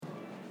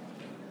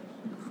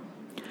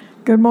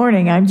Good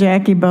morning. I'm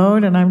Jackie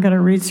Bode, and I'm going to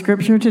read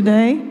Scripture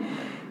today.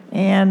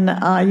 And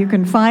you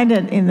can find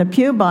it in the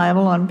Pew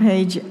Bible on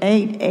page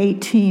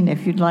 818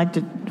 if you'd like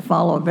to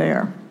follow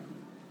there.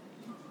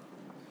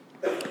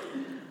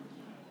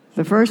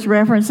 The first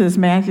reference is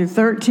Matthew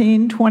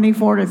 13,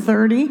 24 to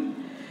 30.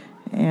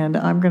 And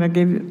I'm going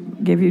to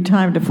give you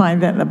time to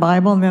find that in the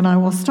Bible, and then I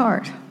will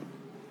start.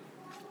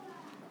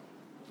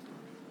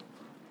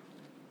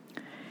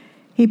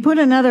 He put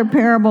another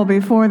parable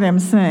before them,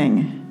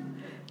 saying,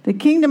 "The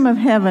kingdom of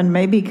heaven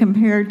may be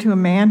compared to a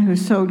man who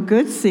sowed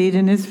good seed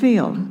in his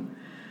field.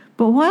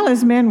 But while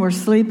his men were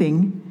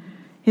sleeping,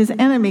 his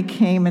enemy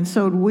came and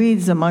sowed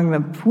weeds among the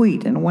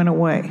wheat and went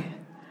away.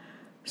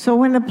 So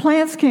when the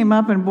plants came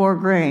up and bore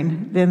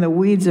grain, then the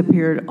weeds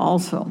appeared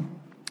also.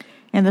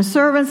 And the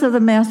servants of the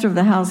master of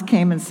the house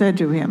came and said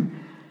to him,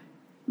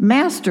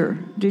 'Master,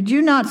 did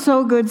you not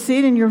sow good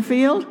seed in your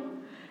field?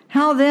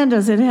 How then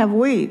does it have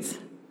weeds?'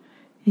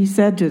 He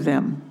said to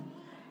them,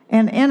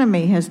 'An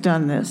enemy has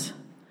done this.'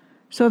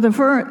 So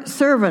the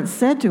servants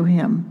said to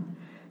him,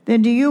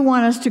 'Then do you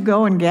want us to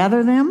go and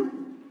gather them?'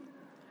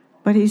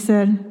 But he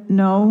said,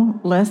 'No,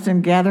 lest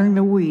in gathering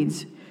the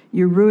weeds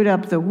you root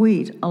up the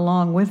wheat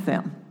along with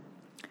them.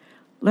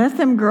 Let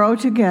them grow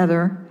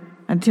together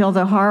until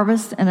the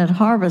harvest, and at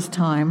harvest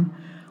time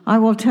I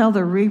will tell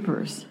the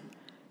reapers,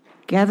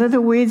 gather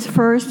the weeds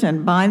first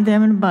and bind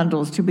them in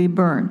bundles to be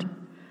burned,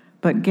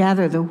 but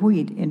gather the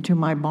wheat into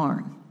my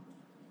barn.'"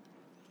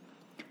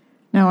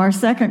 Now our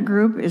second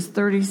group is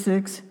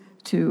 36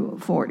 to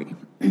 40.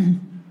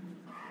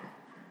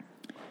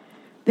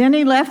 Then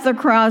he left the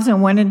crowds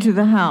and went into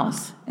the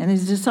house, and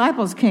his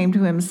disciples came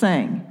to him,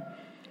 saying,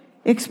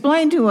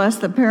 "Explain to us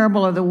the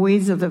parable of the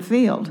weeds of the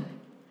field."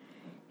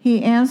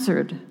 He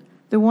answered,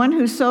 "The one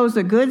who sows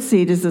the good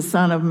seed is the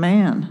Son of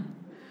Man.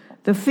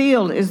 The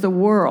field is the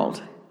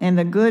world, and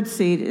the good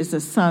seed is the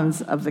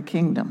sons of the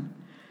kingdom.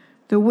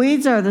 The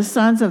weeds are the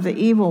sons of the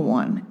evil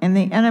one, and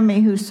the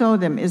enemy who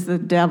sowed them is the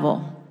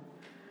devil.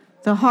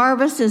 The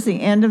harvest is the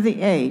end of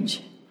the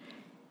age,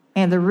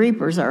 and the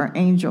reapers are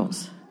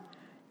angels.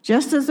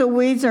 Just as the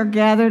weeds are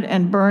gathered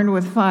and burned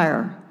with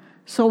fire,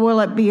 so will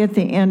it be at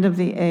the end of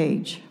the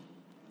age.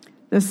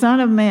 The Son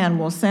of Man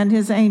will send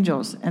his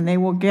angels, and they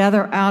will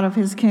gather out of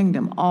his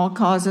kingdom all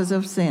causes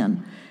of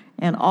sin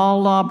and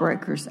all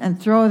lawbreakers, and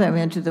throw them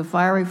into the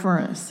fiery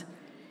furnace.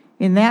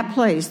 In that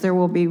place there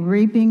will be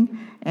weeping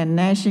and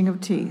gnashing of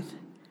teeth.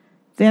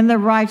 Then the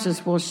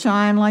righteous will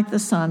shine like the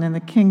sun in the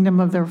kingdom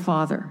of their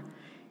Father.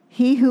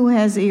 He who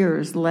has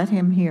ears, let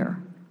him hear."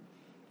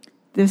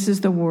 This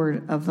is the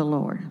word of the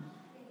Lord.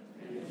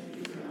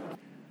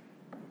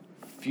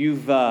 If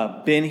you've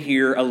been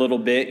here a little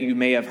bit, you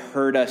may have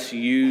heard us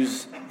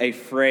use a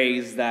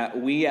phrase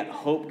that we at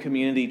Hope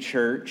Community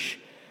Church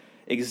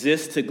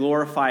exist to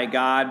glorify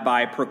God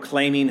by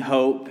proclaiming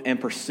hope and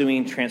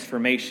pursuing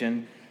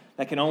transformation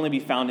that can only be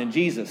found in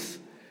Jesus.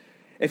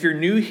 If you're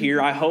new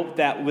here, I hope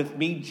that with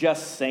me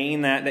just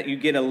saying that you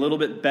get a little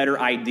bit better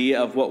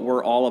idea of what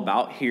we're all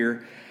about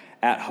here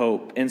at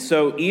Hope. And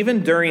so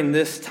even during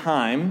this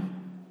time,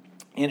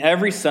 and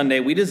every Sunday,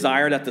 we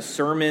desire that the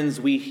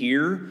sermons we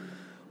hear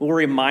will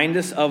remind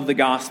us of the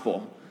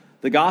gospel.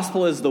 The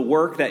gospel is the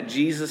work that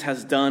Jesus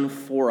has done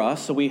for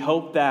us. So we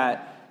hope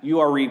that you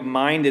are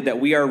reminded, that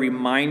we are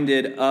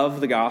reminded of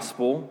the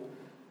gospel.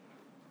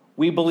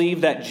 We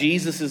believe that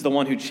Jesus is the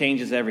one who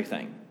changes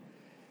everything.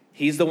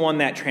 He's the one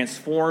that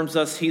transforms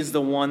us. He's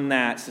the one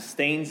that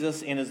sustains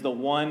us and is the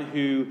one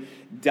who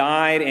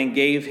died and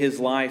gave his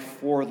life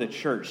for the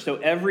church. So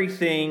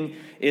everything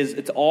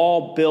it's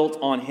all built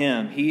on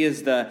him. He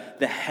is the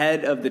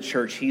head of the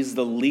church. He's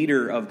the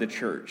leader of the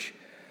church.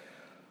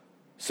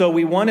 So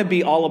we want to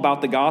be all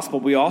about the gospel.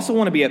 We also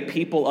want to be a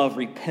people of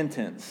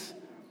repentance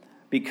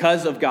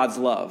because of God's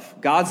love.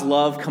 God's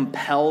love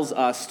compels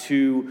us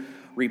to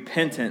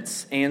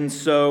repentance. And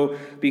so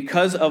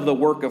because of the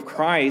work of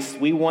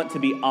Christ, we want to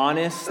be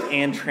honest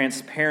and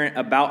transparent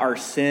about our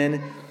sin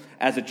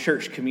as a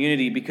church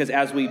community, because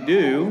as we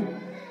do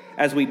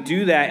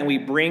that and we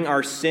bring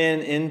our sin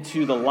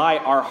into the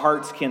light, our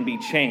hearts can be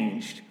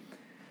changed.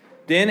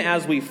 Then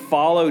as we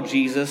follow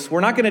Jesus,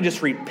 we're not going to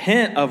just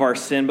repent of our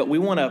sin, but we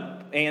want to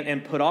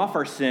and put off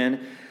our sin.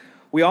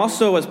 We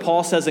also, as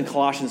Paul says in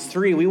Colossians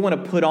 3, we want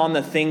to put on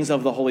the things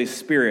of the Holy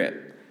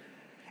Spirit.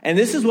 And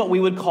this is what we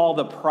would call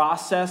the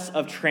process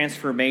of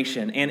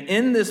transformation. And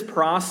in this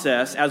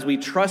process, as we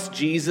trust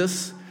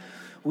Jesus,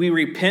 we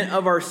repent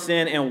of our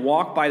sin and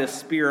walk by the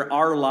Spirit,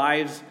 our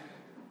lives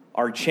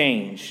are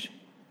changed.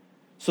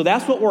 So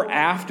that's what we're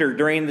after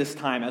during this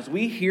time. As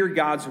we hear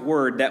God's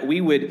word, that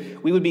we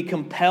would be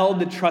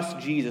compelled to trust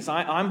Jesus.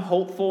 I'm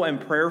hopeful and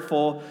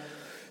prayerful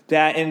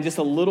that in just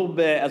a little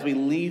bit, as we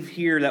leave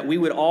here, that we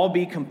would all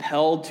be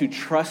compelled to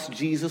trust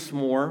Jesus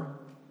more,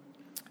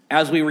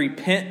 as we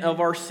repent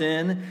of our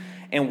sin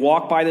and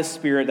walk by the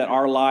Spirit, that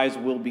our lives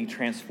will be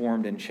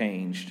transformed and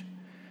changed.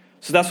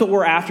 So that's what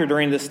we're after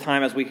during this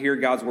time as we hear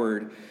God's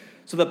word.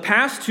 So the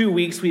past 2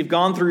 weeks, we've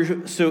gone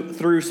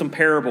through some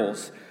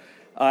parables.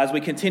 as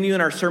we continue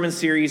in our sermon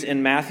series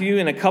in Matthew.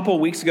 And a couple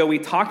of weeks ago, we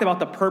talked about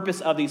the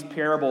purpose of these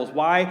parables,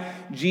 why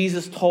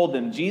Jesus told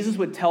them. Jesus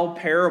would tell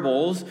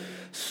parables,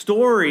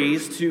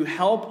 stories to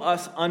help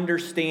us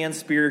understand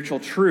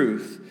spiritual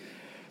truth.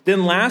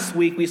 Then last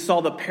week, we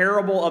saw the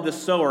parable of the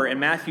sower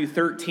in Matthew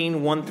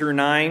 13, 1 through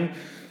 9,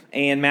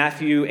 and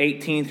Matthew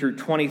 18 through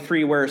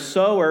 23, where a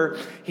sower,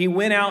 he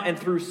went out and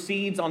threw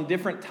seeds on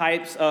different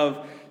types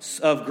of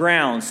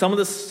ground. Some of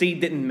the seed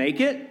didn't make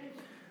it,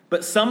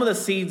 but some of the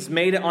seeds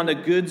made it onto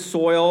good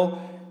soil.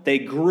 They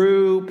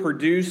grew,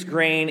 produced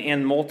grain,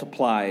 and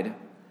multiplied.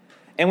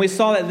 And we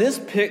saw that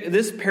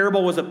this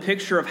parable was a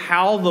picture of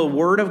how the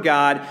Word of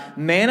God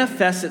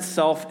manifests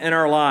itself in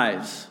our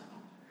lives.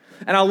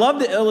 And I love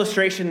the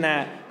illustration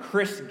that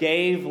Chris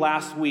gave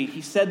last week.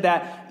 He said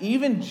that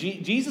even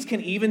Jesus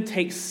can even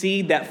take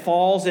seed that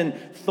falls in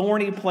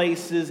thorny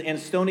places and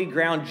stony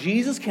ground.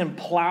 Jesus can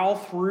plow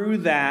through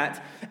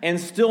that and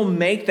still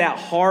make that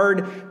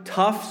hard,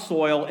 tough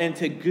soil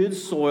into good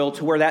soil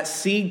to where that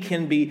seed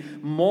can be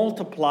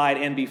multiplied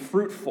and be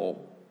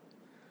fruitful.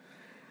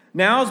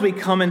 Now, as we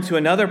come into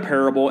another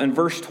parable in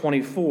verse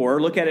 24,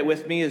 look at it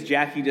with me as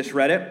Jackie just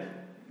read it.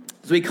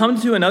 As we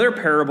come to another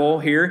parable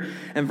here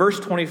in verse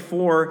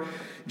 24,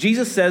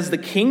 Jesus says, the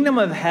kingdom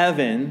of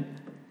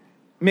heaven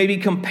may be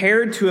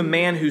compared to a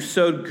man who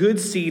sowed good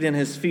seed in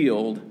his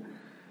field.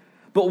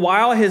 But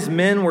while his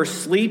men were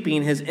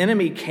sleeping, his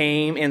enemy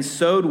came and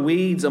sowed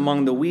weeds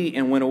among the wheat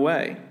and went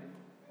away.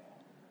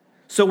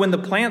 So when the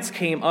plants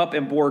came up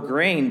and bore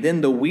grain,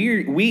 then the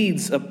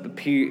weeds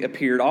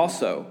appeared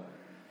also.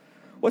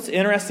 What's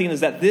interesting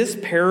is that this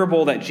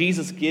parable that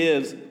Jesus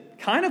gives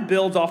kind of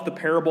builds off the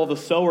parable of the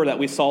sower that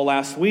we saw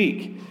last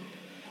week.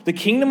 The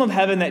kingdom of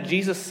heaven that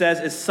Jesus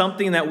says is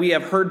something that we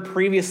have heard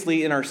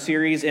previously in our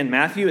series in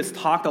Matthew. It's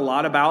talked a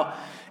lot about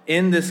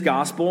in this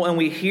gospel, and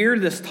we hear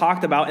this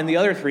talked about in the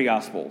other three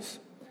gospels.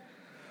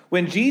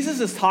 When Jesus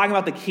is talking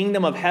about the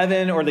kingdom of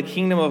heaven or the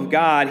kingdom of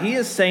God, he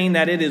is saying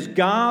that it is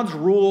God's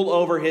rule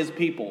over his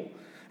people.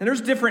 And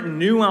there's different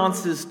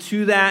nuances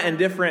to that and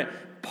different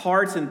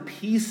parts and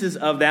pieces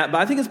of that, but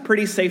I think it's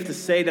pretty safe to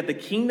say that the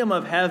kingdom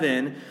of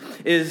heaven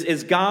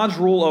is God's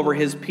rule over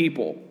his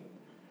people.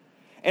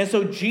 And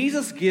so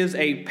Jesus gives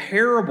a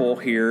parable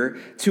here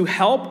to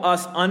help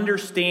us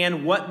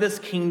understand what this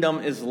kingdom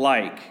is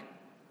like.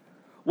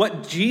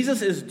 What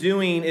Jesus is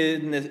doing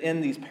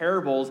in these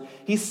parables,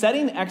 he's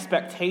setting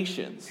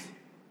expectations.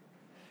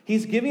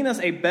 He's giving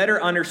us a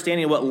better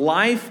understanding of what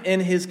life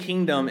in his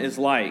kingdom is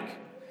like.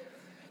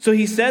 So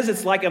he says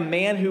it's like a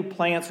man who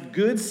plants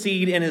good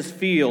seed in his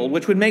field,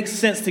 which would make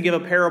sense to give a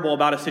parable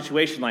about a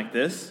situation like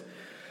this.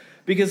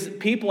 Because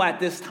people at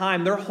this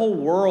time, their whole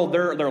world,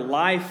 their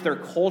life, their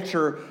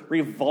culture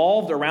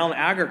revolved around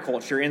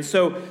agriculture. And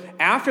so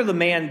after the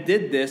man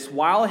did this,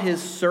 while his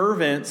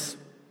servants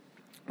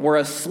were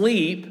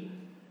asleep,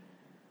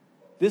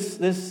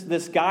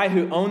 this guy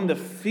who owned the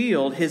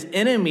field, his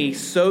enemy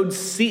sowed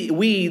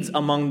weeds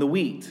among the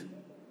wheat.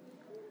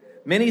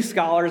 Many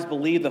scholars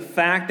believe the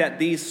fact that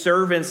these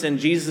servants in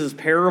Jesus'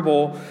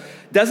 parable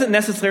doesn't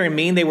necessarily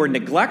mean they were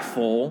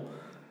neglectful,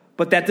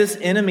 but that this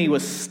enemy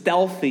was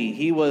stealthy.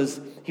 He was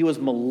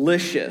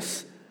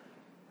malicious.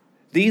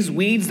 These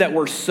weeds that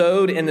were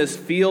sowed in this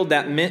field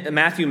that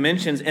Matthew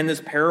mentions in this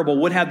parable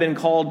would have been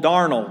called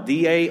darnel,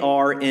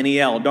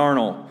 D-A-R-N-E-L,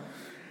 darnel.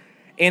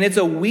 And it's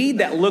a weed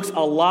that looks a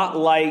lot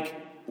like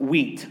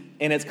wheat,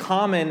 and it's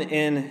common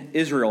in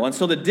Israel. And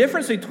so the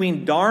difference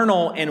between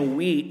darnel and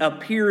wheat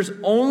appears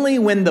only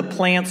when the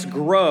plants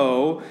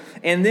grow.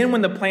 And then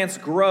when the plants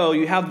grow,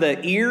 you have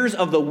the ears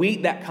of the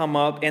wheat that come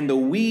up and the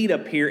weed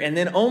appear. And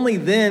then only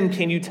then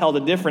can you tell the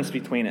difference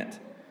between it.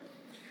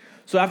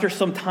 So after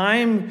some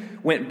time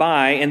went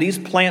by and these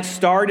plants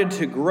started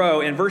to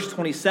grow, in verse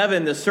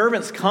 27, the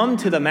servants come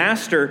to the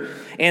master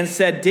and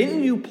said,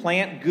 "Didn't you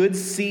plant good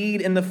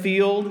seed in the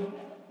field?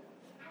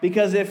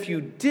 Because if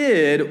you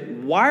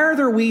did, why are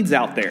there weeds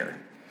out there?"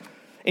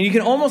 And you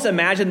can almost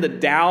imagine the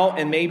doubt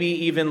and maybe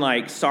even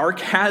like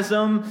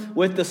sarcasm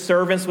with the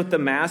servants, with the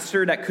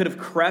master, that could have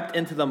crept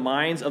into the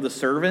minds of the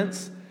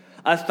servants.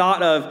 A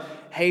thought of,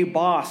 "Hey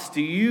boss,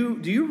 do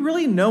you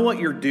really know what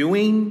you're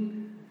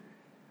doing?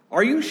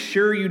 Are you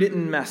sure you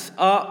didn't mess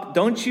up?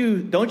 Don't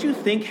you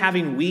think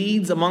having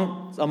weeds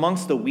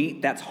amongst the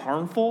wheat, that's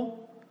harmful?"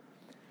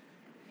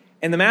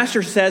 And the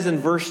master says in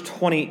verse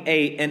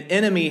 28, "An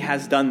enemy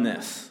has done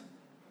this."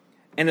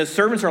 And the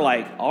servants are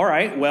like, "All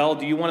right, well,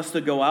 do you want us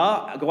to go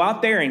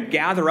out there and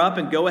gather up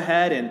and go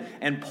ahead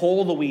and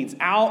pull the weeds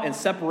out and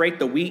separate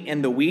the wheat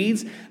and the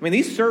weeds?" I mean,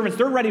 these servants,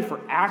 they're ready for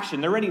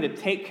action. They're ready to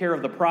take care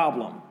of the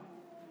problem.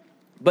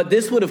 But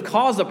this would have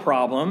caused a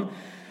problem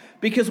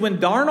because when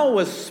darnel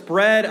was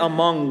spread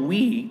among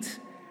wheat,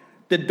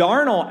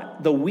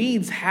 the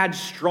weeds had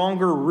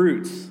stronger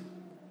roots.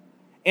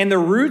 And the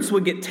roots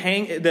would get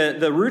tangled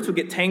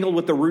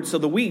with the roots of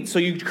the wheat. So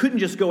you couldn't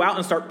just go out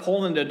and start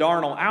pulling the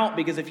darnel out,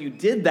 because if you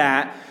did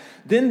that,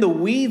 then the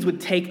weeds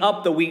would take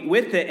up the wheat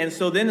with it. And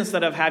so then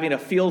instead of having a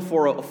field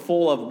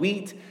full of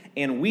wheat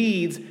and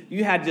weeds,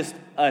 you had just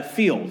a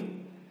field.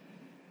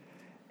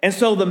 And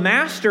so the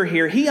master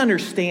here, he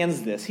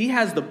understands this. He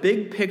has the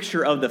big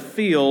picture of the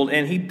field,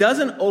 and he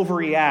doesn't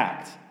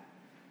overreact.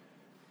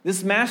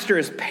 This master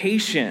is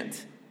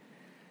patient.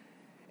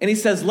 And he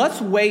says,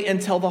 let's wait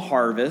until the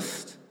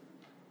harvest,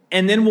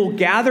 and then we'll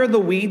gather the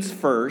weeds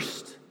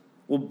first,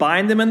 we'll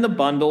bind them in the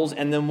bundles,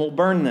 and then we'll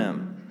burn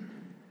them.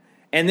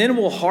 And then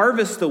we'll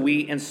harvest the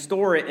wheat and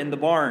store it in the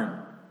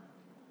barn.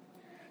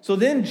 So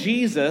then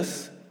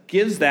Jesus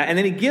gives that, and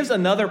then he gives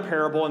another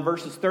parable in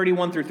verses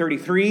 31 through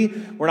 33.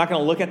 We're not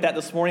going to look at that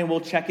this morning.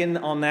 We'll check in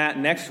on that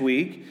next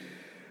week.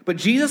 But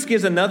Jesus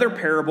gives another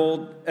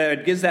parable,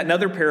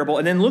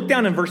 and then look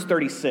down in verse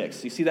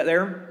 36. You see that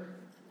there?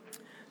 It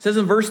says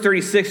in verse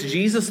 36,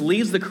 Jesus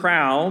leaves the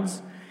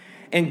crowds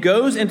and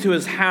goes into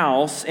his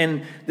house,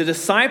 and the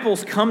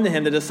disciples come to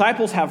him. The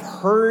disciples have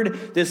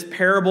heard this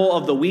parable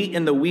of the wheat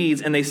and the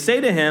weeds, and they say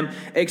to him,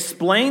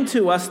 explain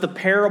to us the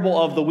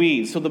parable of the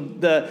weeds. So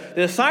the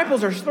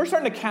disciples they're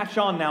starting to catch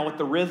on now with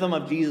the rhythm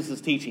of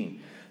Jesus'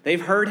 teaching.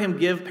 They've heard him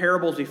give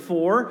parables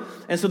before,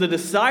 and so the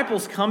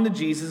disciples come to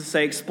Jesus and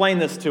say, explain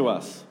this to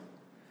us.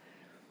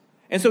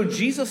 And so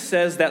Jesus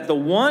says that the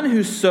one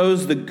who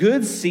sows the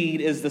good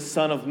seed is the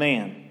Son of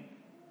Man.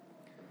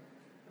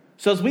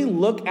 So as we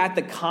look at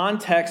the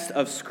context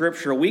of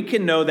Scripture, we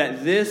can know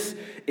that this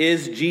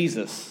is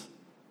Jesus.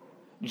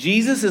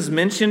 Jesus is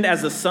mentioned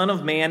as the Son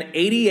of Man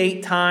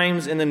 88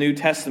 times in the New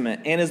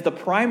Testament and is the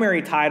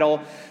primary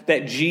title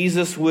that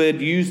Jesus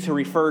would use to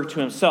refer to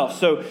himself.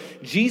 So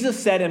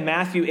Jesus said in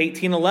Matthew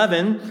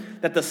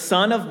 18:11 that the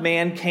Son of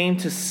Man came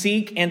to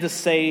seek and to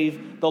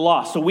save the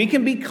lost. So we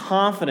can be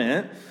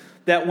confident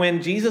that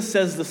when Jesus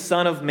says the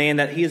Son of Man,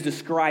 that he is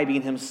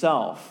describing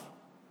himself.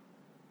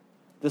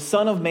 The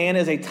Son of Man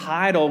is a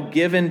title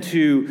given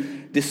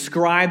to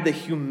describe the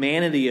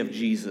humanity of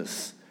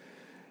Jesus.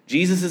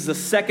 Jesus is the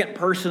second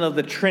person of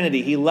the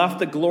Trinity. He left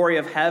the glory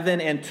of heaven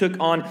and took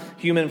on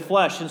human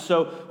flesh. And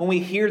so when we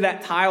hear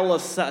that title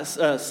of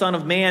Son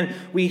of Man,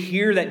 we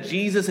hear that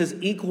Jesus is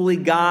equally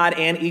God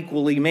and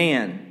equally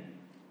man.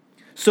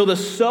 So the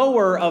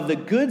sower of the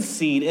good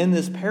seed in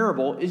this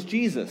parable is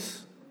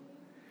Jesus.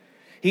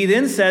 He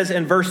then says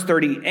in verse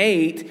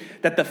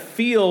 38 that the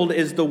field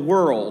is the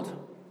world.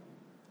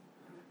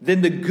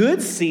 Then the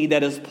good seed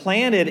that is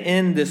planted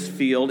in this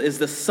field is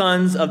the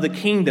sons of the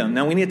kingdom.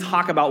 Now we need to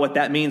talk about what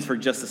that means for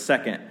just a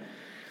second.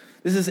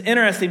 This is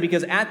interesting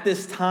because at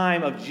this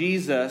time of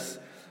Jesus,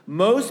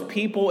 most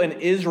people in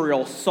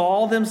Israel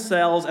saw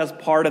themselves as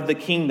part of the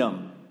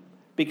kingdom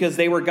because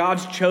they were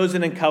God's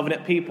chosen and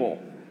covenant people.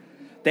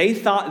 They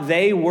thought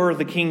they were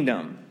the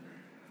kingdom.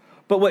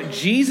 But what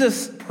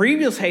Jesus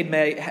previously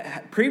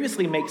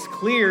makes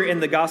clear in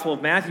the Gospel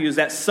of Matthew is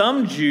that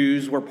some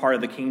Jews were part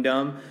of the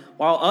kingdom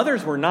while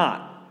others were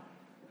not.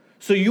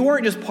 So you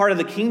weren't just part of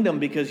the kingdom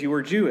because you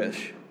were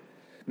Jewish.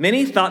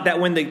 Many thought that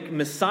when the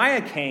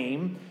Messiah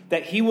came,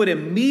 that he would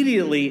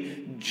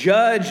immediately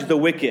judge the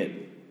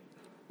wicked.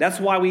 That's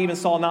why we even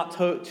saw not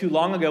too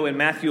long ago in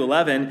Matthew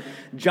 11,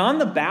 John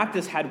the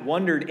Baptist had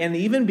wondered and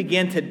even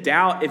began to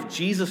doubt if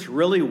Jesus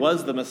really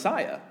was the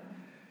Messiah.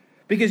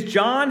 Because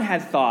John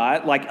had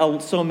thought, like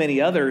so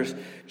many others,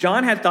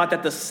 John had thought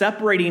that the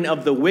separating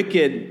of the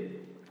wicked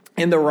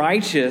and the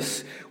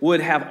righteous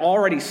would have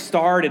already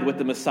started with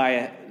the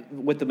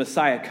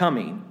Messiah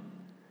coming.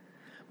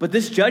 But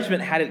this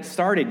judgment hadn't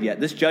started yet.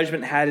 This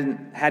judgment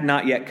had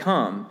not yet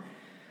come.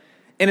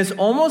 And it's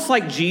almost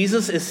like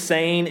Jesus is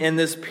saying in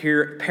this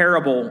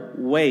parable,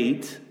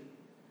 wait,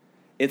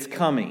 it's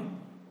coming.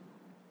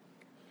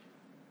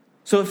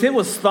 So if it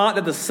was thought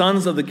that the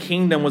sons of the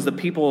kingdom was the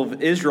people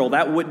of Israel,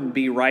 that wouldn't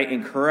be right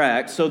and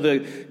correct. So the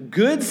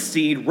good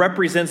seed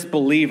represents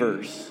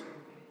believers.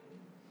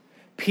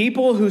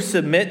 People who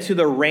submit to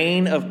the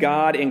reign of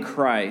God in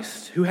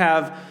Christ, who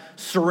have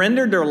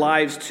surrendered their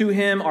lives to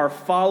him, are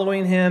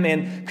following him,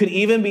 and could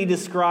even be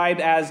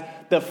described as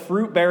the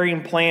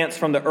fruit-bearing plants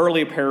from the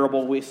early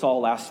parable we saw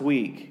last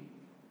week.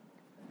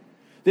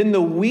 Then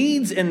the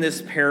weeds in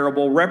this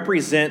parable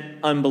represent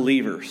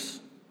unbelievers.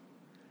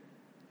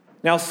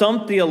 Now,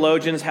 some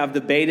theologians have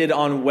debated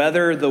on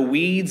whether the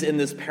weeds in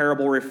this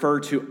parable refer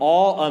to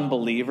all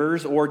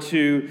unbelievers or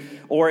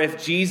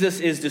if Jesus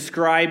is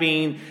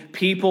describing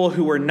people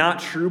who were not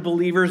true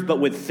believers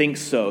but would think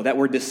so, that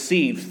were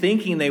deceived,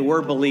 thinking they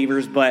were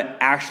believers but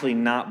actually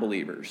not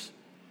believers.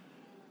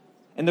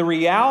 And the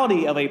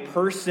reality of a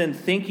person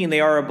thinking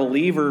they are a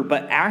believer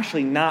but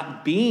actually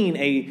not being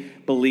a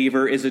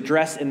believer is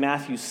addressed in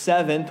Matthew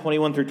 7,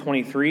 21 through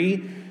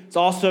 23. It's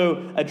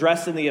also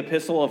addressed in the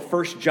epistle of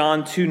 1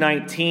 John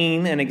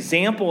 2:19. An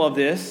example of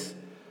this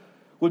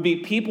would be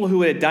people who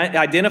would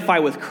identify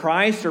with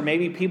Christ, or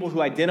maybe people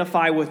who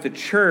identify with the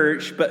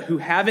church, but who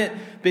haven't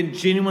been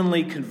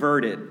genuinely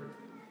converted.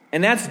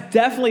 And that's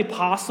definitely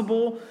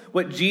possible,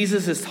 what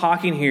Jesus is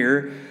talking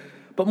here.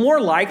 But more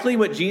likely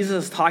what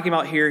Jesus is talking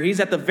about here, he's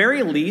at the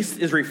very least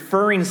is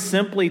referring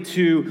simply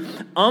to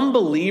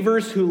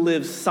unbelievers who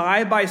live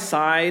side by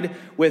side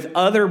with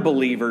other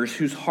believers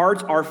whose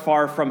hearts are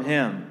far from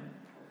him.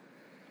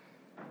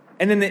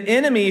 And then the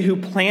enemy who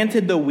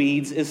planted the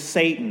weeds is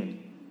Satan,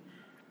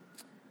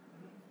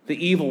 the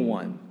evil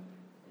one.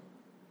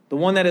 the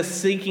one that is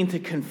seeking to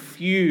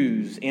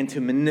confuse and to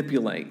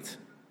manipulate.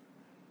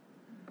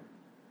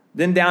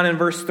 Then down in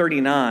verse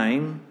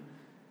 39,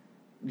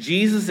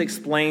 Jesus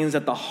explains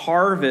that the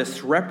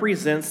harvest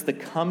represents the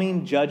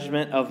coming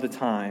judgment of the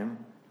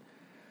time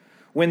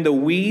when the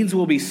weeds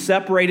will be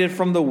separated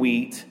from the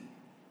wheat.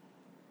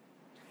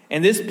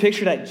 And this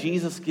picture that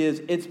Jesus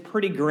gives, it's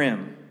pretty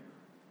grim.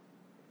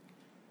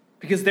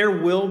 Because there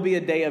will be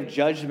a day of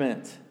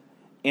judgment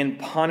and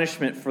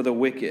punishment for the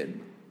wicked.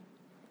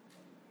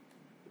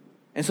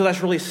 And so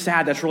that's really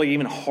sad. That's really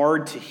even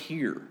hard to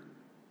hear.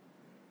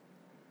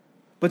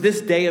 But this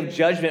day of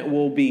judgment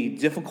will be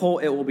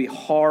difficult. It will be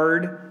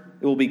hard.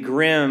 It will be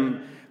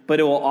grim.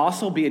 But it will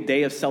also be a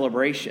day of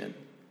celebration.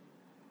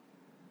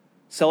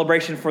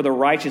 Celebration for the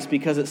righteous,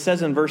 because it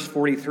says in verse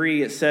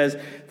 43, it says,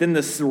 "Then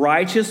the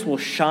righteous will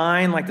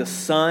shine like the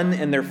sun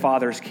in their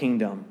Father's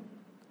kingdom."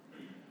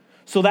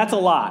 So that's a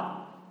lot.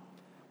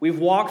 We've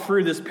walked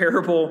through this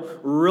parable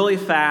really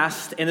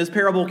fast, and this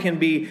parable can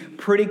be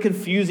pretty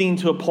confusing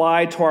to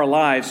apply to our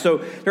lives.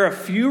 So there are a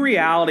few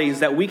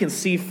realities that we can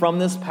see from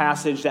this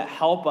passage that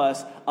help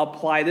us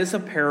apply this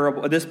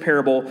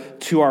parable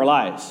to our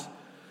lives.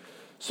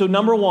 So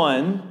number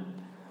one,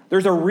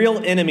 there's a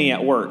real enemy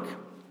at work.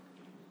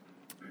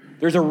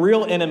 There's a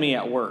real enemy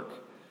at work.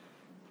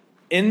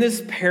 In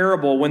this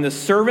parable, when the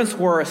servants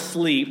were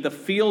asleep, the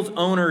field's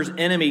owner's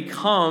enemy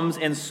comes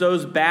and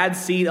sows bad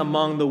seed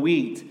among the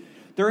wheat.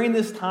 During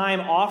this time,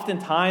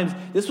 oftentimes,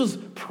 this was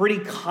pretty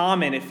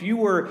common. If you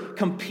were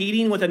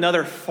competing with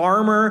another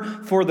farmer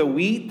for the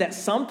wheat, that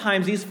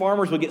sometimes these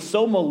farmers would get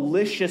so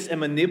malicious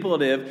and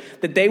manipulative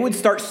that they would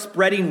start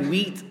spreading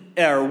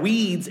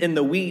weeds in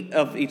the wheat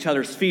of each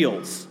other's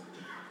fields.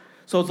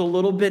 So it's a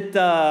little bit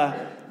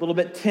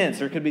tense.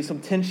 There could be some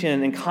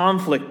tension and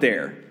conflict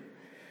there.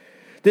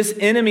 This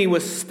enemy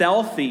was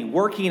stealthy,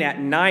 working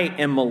at night,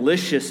 and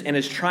malicious, and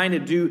is trying to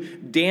do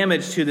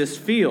damage to this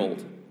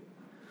field.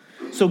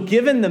 So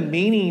given the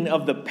meaning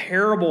of the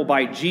parable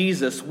by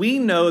Jesus, we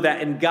know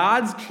that in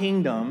God's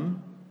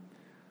kingdom,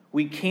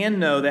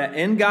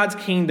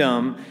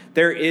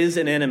 there is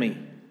an enemy.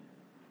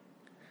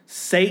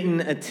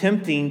 Satan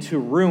attempting to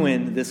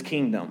ruin this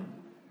kingdom.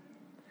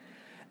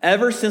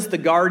 Ever since the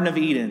Garden of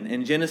Eden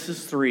in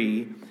Genesis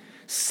 3,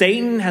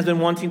 Satan has been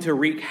wanting to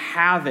wreak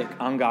havoc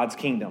on God's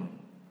kingdom.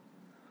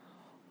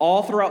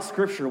 All throughout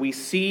Scripture, we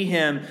see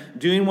him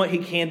doing what he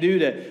can do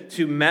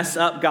to mess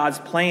up God's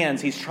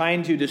plans. He's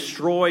trying to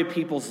destroy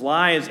people's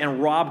lives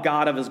and rob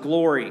God of his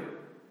glory.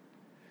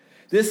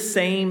 This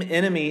same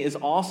enemy is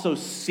also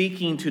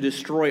seeking to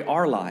destroy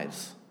our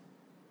lives.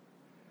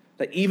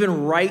 That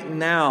even right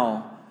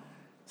now,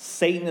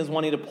 Satan is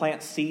wanting to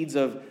plant seeds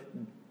of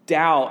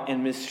doubt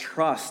and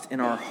mistrust in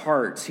our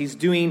hearts. He's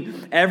doing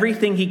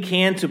everything he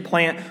can to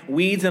plant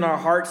weeds in our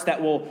hearts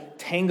that will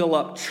tangle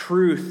up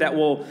truth, that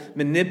will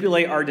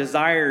manipulate our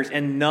desires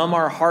and numb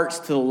our hearts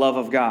to the love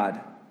of God.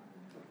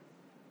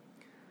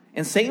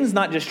 And Satan's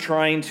not just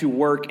trying to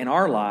work in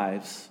our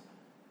lives,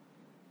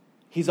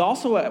 he's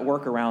also at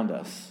work around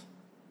us.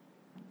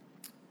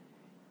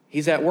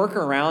 He's at work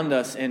around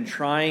us and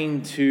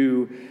trying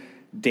to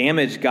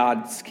damage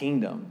God's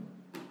kingdom.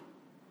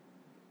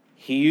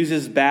 He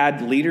uses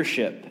bad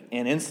leadership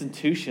and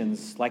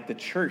institutions like the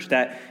church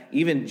that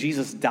even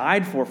Jesus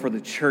died for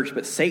the church,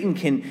 but Satan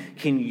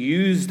can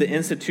use the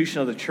institution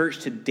of the church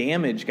to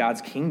damage God's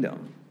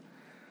kingdom.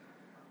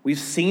 We've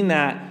seen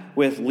that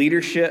with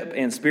leadership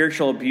and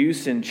spiritual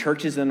abuse in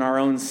churches in our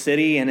own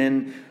city and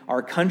in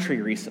our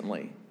country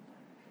recently.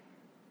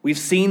 We've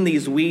seen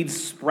these weeds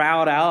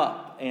sprout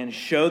out and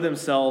show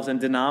themselves in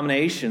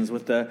denominations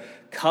with the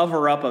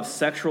cover-up of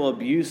sexual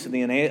abuse and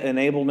the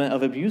enablement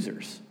of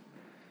abusers.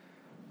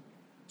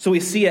 So we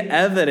see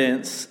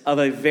evidence of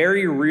a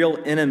very real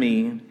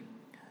enemy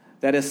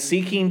that is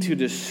seeking to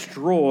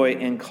destroy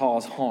and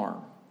cause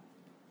harm.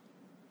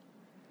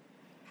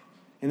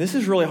 And this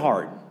is really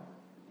hard.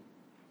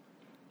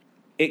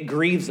 It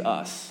grieves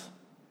us.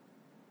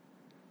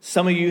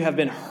 Some of you have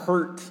been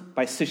hurt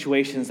by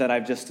situations that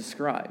I've just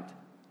described.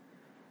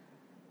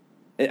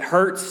 It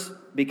hurts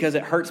because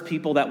it hurts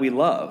people that we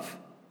love.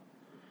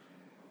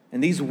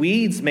 And these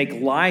weeds make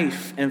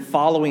life and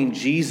following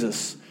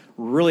Jesus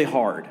really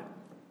hard.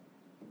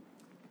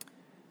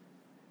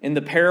 In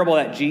the parable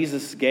that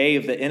Jesus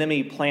gave, the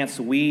enemy plants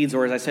weeds,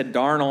 or as I said,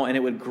 darnel, and it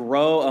would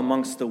grow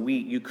amongst the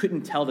wheat. You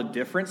couldn't tell the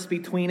difference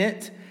between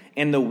it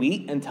and the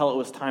wheat until it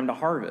was time to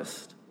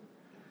harvest.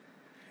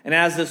 And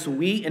as this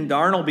wheat and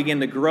darnel began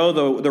to grow,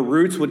 the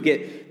roots would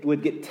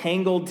get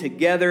tangled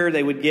together.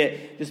 They would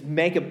just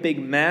make a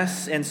big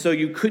mess. And so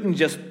you couldn't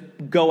just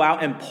go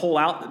out and pull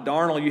out the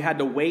darnel. You had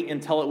to wait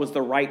until it was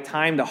the right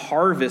time to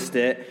harvest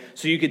it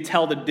so you could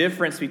tell the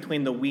difference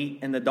between the wheat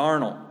and the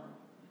darnel.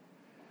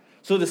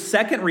 So the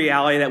second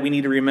reality that we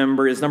need to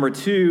remember is number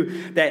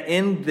 2, that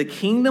in the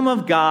kingdom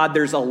of God,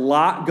 there's a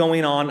lot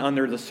going on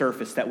under the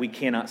surface that we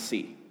cannot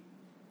see.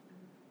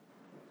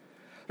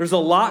 There's a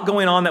lot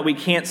going on that we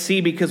can't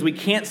see because we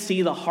can't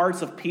see the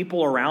hearts of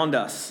people around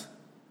us.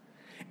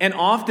 And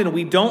often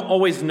we don't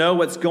always know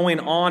what's going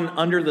on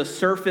under the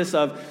surface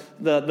of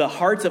the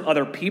hearts of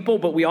other people,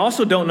 but we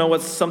also don't know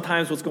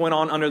sometimes what's going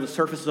on under the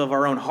surface of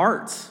our own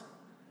hearts.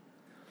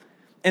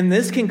 And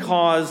this can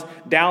cause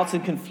doubts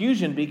and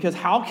confusion, because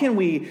how can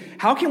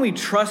we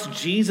trust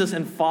Jesus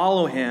and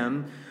follow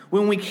him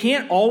when we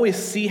can't always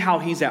see how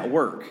he's at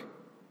work?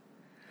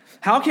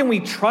 How can we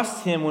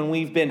trust him when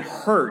we've been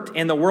hurt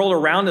and the world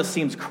around us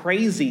seems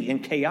crazy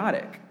and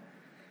chaotic?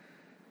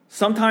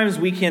 Sometimes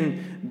we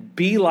can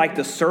be like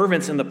the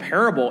servants in the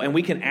parable, and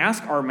we can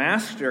ask our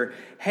master,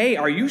 hey,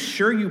 are you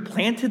sure you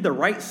planted the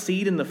right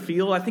seed in the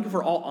field? I think if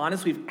we're all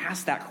honest, we've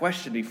asked that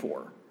question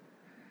before.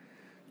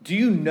 Do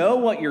you know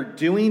what you're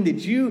doing? Have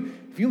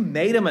you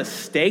made a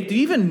mistake? Do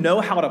you even know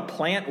how to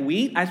plant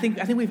wheat? I think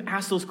we've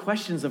asked those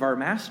questions of our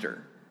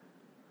master.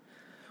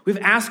 We've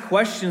asked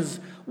questions,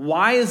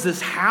 why is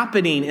this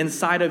happening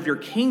inside of your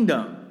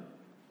kingdom?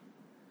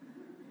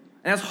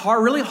 And that's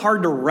really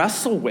hard to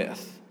wrestle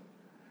with.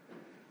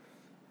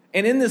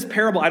 And in this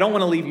parable, I don't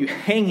want to leave you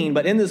hanging,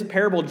 but in this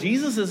parable,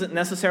 Jesus isn't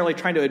necessarily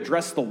trying to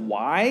address the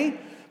why,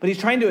 but he's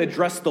trying to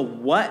address the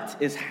what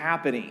is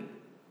happening.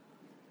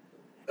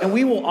 And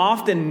we will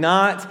often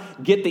not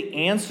get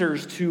the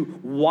answers to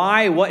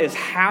why what is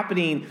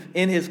happening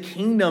in his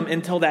kingdom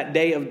until that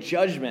day of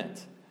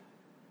judgment.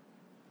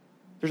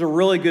 There's a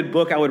really good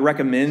book I would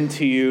recommend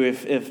to you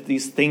if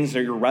these things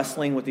you're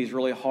wrestling with, these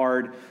really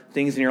hard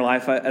things in your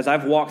life. As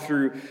I've walked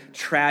through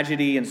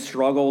tragedy and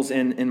struggles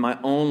in my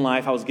own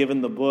life, I was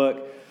given the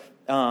book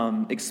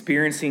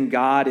Experiencing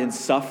God in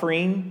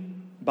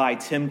Suffering by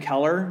Tim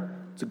Keller.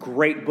 It's a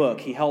great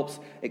book. He helps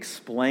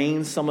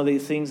explain some of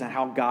these things and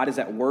how God is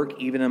at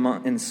work even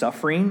in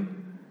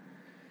suffering.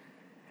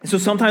 And so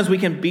sometimes we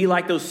can be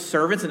like those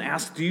servants and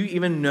ask, do you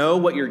even know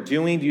what you're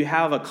doing? Do you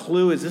have a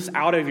clue? Is this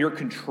out of your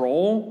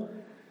control?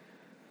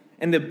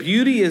 And the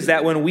beauty is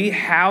that when we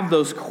have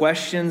those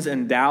questions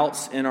and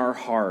doubts in our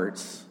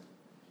hearts,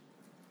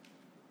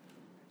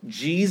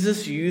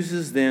 Jesus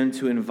uses them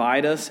to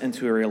invite us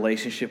into a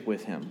relationship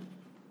with him.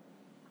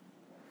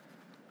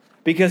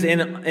 Because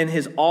in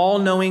his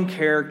all-knowing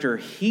character,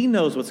 he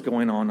knows what's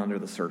going on under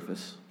the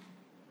surface.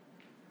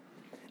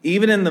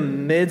 Even in the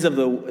midst of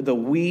the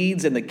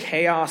weeds and the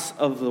chaos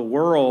of the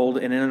world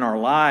and in our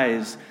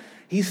lives,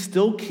 he's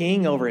still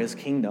king over his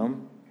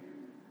kingdom.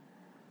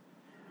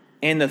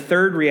 And the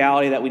third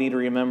reality that we need to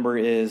remember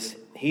is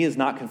he is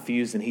not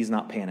confused and he's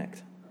not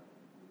panicked.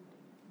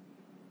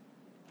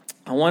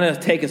 I want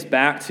to take us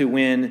back to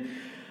when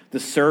the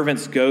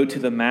servants go to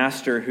the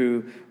master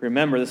who,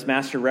 remember, this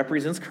master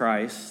represents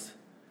Christ.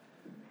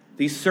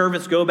 These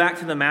servants go back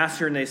to the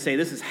master and they say,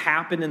 this has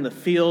happened in the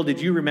field. Did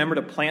you remember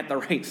to plant the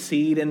right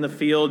seed in the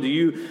field? Do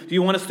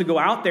you want us to go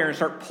out there and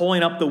start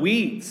pulling up the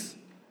weeds?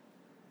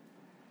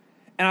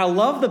 And I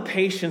love the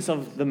patience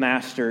of the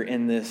master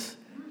in this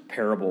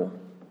parable,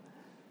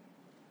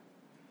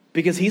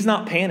 because he's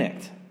not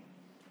panicked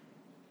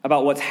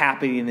about what's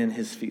happening in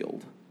his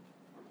field.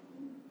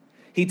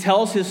 He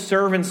tells his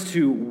servants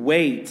to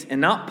wait and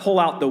not pull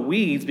out the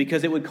weeds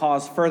because it would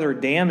cause further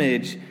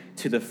damage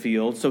to the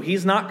field. So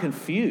he's not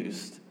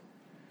confused.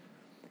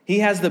 He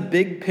has the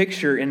big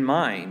picture in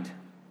mind.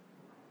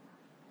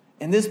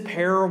 And this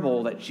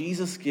parable that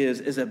Jesus gives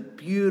is a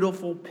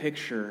beautiful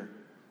picture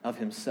of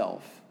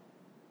himself.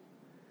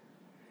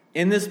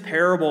 In this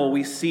parable,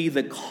 we see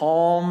the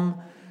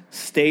calm,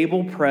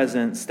 stable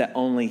presence that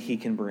only he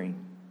can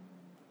bring.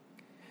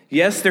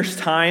 Yes, there's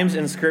times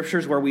in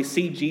scriptures where we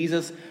see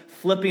Jesus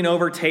flipping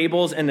over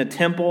tables in the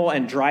temple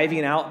and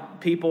driving out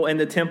people in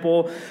the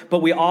temple, but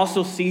we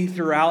also see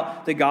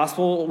throughout the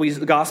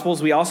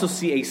Gospels, we also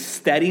see a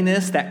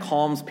steadiness that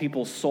calms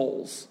people's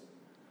souls.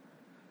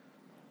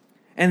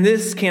 And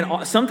this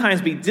can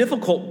sometimes be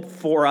difficult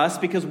for us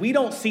because we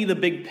don't see the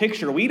big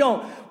picture. We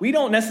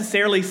don't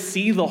necessarily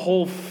see the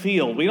whole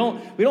field. We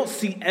don't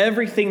see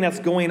everything that's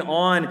going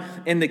on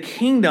in the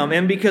kingdom.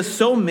 And because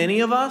so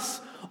many of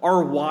us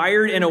are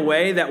wired in a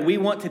way that we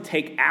want to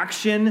take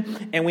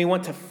action and we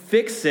want to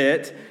fix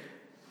it,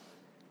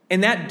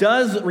 and that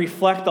does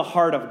reflect the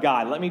heart of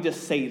God. Let me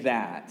just say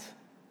that.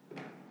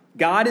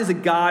 God is a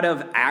God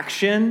of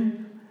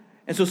action.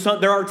 And so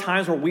there are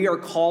times where we are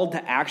called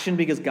to action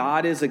because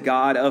God is a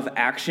God of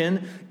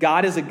action.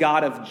 God is a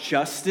God of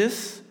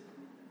justice.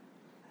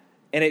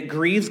 And it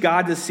grieves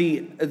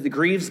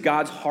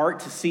God's heart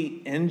to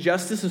see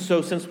injustice. And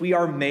so since we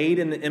are made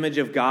in the image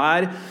of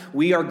God,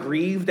 we are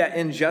grieved at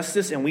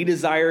injustice and we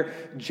desire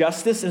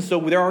justice. And so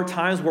there are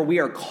times where we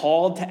are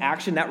called to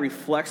action that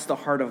reflects the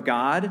heart of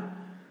God.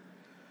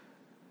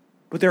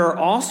 But there are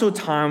also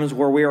times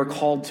where we are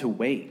called to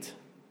wait,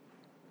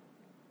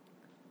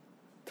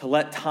 to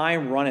let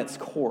time run its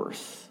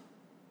course,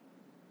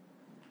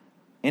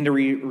 and to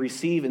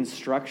receive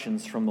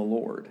instructions from the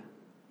Lord.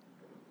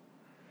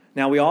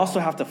 Now, we also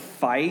have to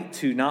fight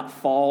to not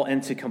fall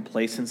into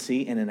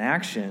complacency and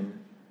inaction,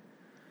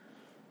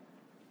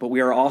 but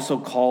we are also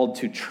called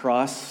to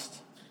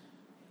trust,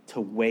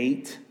 to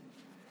wait,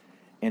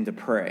 and to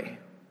pray.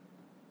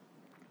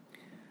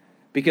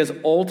 Because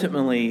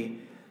ultimately,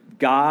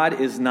 God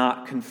is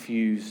not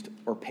confused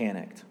or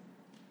panicked.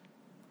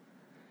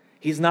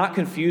 He's not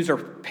confused or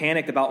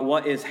panicked about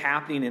what is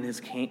happening in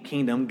his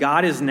kingdom.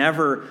 God is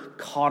never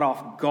caught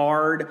off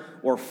guard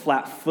or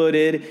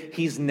flat-footed.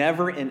 He's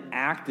never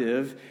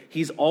inactive.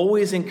 He's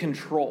always in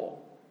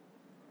control.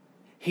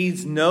 He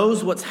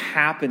knows what's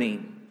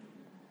happening.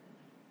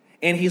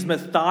 And he's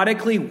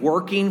methodically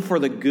working for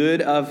the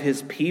good of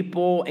his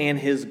people and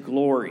his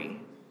glory,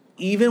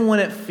 even when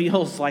it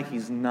feels like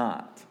he's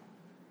not.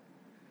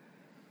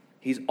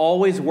 He's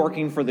always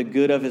working for the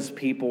good of his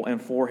people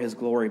and for his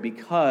glory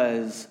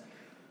because,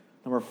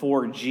 number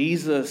 4,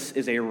 Jesus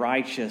is a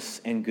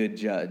righteous and good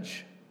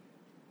judge.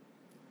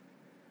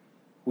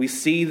 We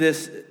see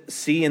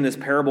in this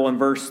parable in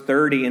verse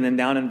 30 and then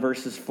down in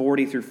verses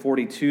 40 through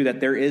 42 that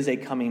there is a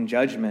coming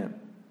judgment.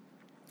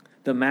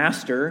 The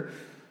master,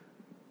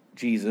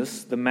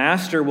 Jesus, the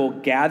master will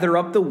gather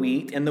up the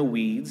wheat and the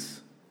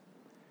weeds.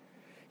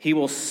 He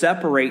will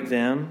separate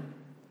them,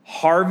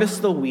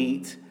 harvest the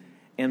wheat,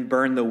 and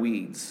burn the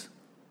weeds.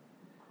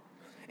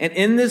 And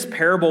in this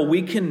parable,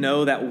 we can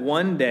know that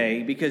one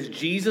day, because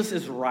Jesus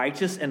is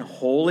righteous and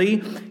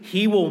holy,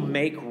 he will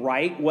make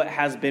right what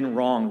has been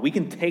wrong. We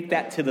can take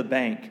that to the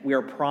bank. We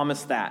are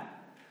promised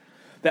that.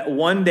 That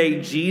one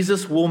day,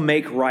 Jesus will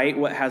make right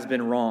what has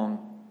been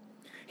wrong.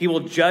 He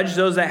will judge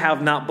those that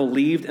have not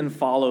believed and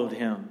followed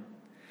him.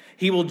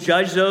 He will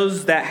judge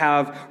those that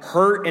have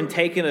hurt and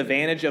taken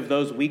advantage of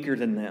those weaker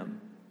than them.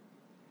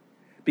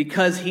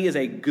 Because he is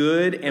a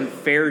good and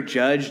fair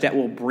judge that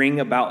will bring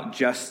about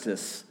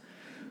justice.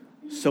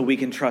 So we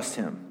can trust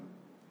him.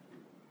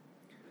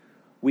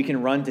 We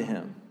can run to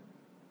him.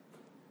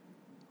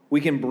 We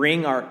can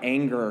bring our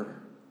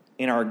anger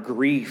and our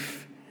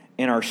grief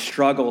and our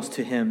struggles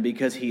to him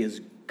because he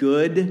is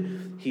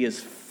good, he is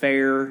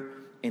fair,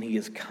 and he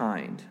is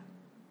kind.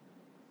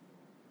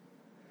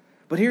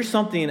 But here's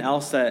something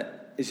else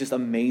that is just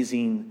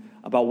amazing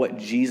about what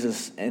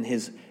Jesus and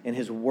his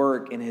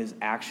work and his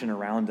action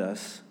around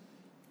us.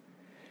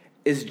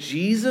 Is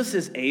Jesus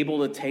is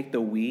able to take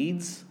the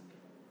weeds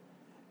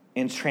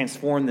and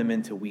transform them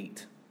into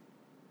wheat.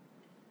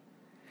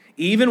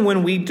 Even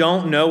when we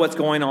don't know what's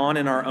going on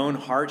in our own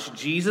hearts,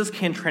 Jesus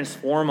can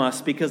transform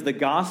us because the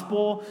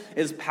gospel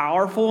is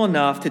powerful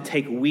enough to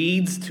take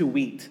weeds to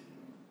wheat.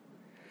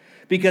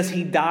 Because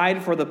he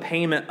died for the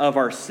payment of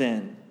our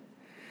sin.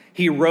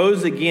 He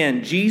rose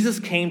again. Jesus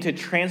came to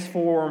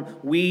transform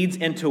weeds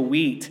into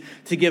wheat,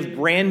 to give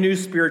brand new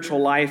spiritual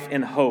life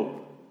and hope.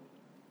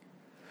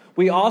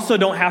 We also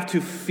don't have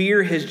to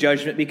fear his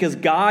judgment because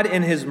God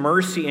in his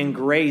mercy and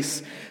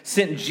grace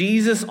sent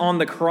Jesus on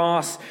the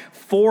cross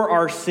for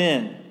our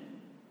sin.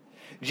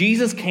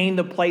 Jesus came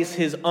to place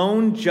his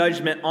own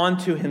judgment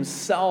onto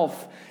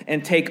himself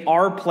and take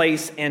our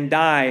place and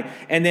die.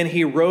 And then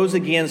he rose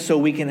again so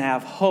we can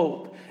have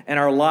hope and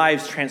our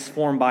lives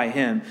transformed by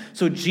him.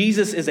 So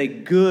Jesus is a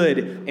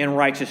good and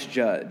righteous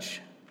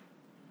judge,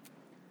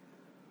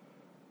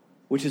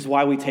 which is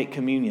why we take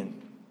communion.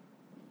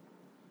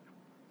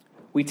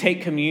 We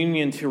take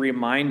communion to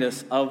remind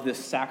us of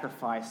this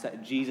sacrifice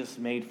that Jesus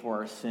made for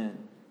our sin.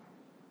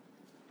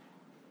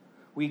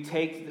 We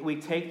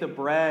take the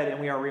bread and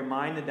we are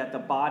reminded that the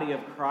body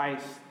of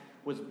Christ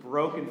was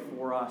broken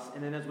for us.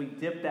 And then as we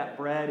dip that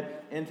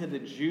bread into the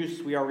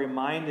juice, we are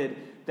reminded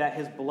that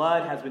his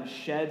blood has been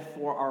shed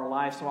for our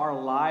lives, so our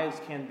lives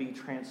can be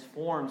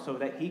transformed so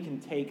that he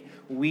can take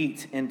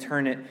wheat and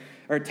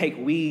take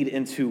weed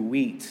into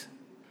wheat.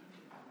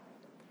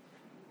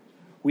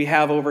 We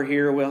have over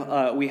here,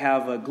 we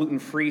have a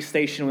gluten-free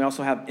station. We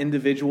also have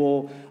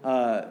individual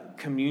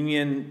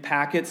communion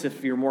packets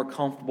if you're more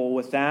comfortable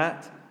with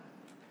that.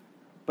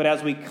 But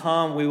as we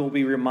come, we will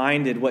be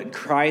reminded what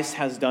Christ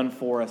has done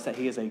for us, that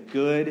he is a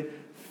good,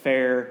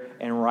 fair,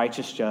 and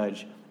righteous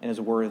judge and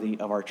is worthy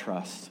of our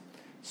trust.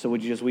 So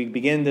would you, as we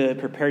begin to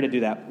prepare to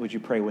do that, would you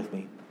pray with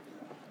me?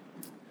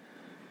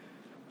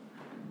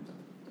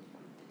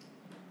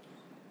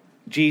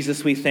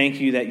 Jesus, we thank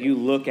you that you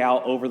look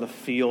out over the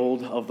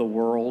field of the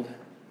world,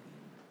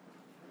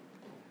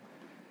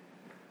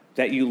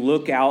 that you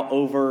look out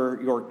over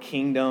your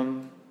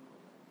kingdom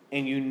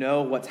and you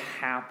know what's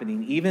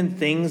happening, even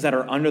things that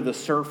are under the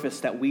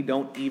surface that we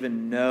don't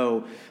even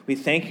know. We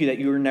thank you that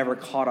you are never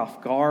caught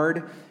off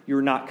guard,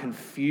 you're not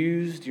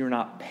confused, you're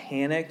not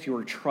panicked, you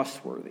are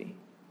trustworthy.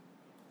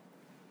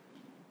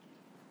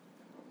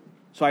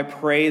 So I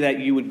pray that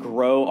you would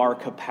grow our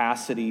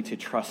capacity to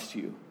trust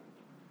you.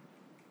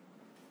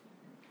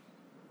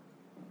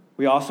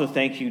 We also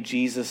thank you,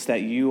 Jesus,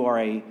 that you are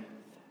a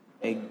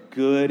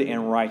good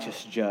and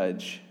righteous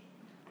judge.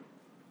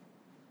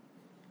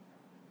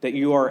 That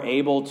you are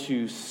able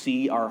to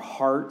see our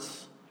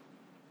hearts.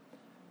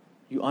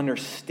 You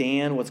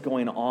understand what's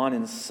going on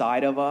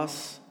inside of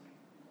us.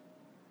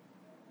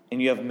 And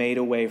you have made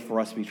a way for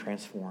us to be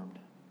transformed.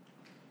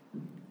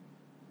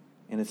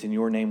 And it's in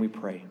your name we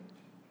pray.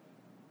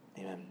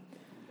 Amen.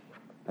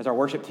 As our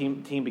worship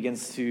team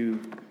begins to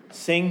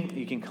sing,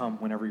 you can come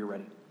whenever you're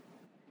ready.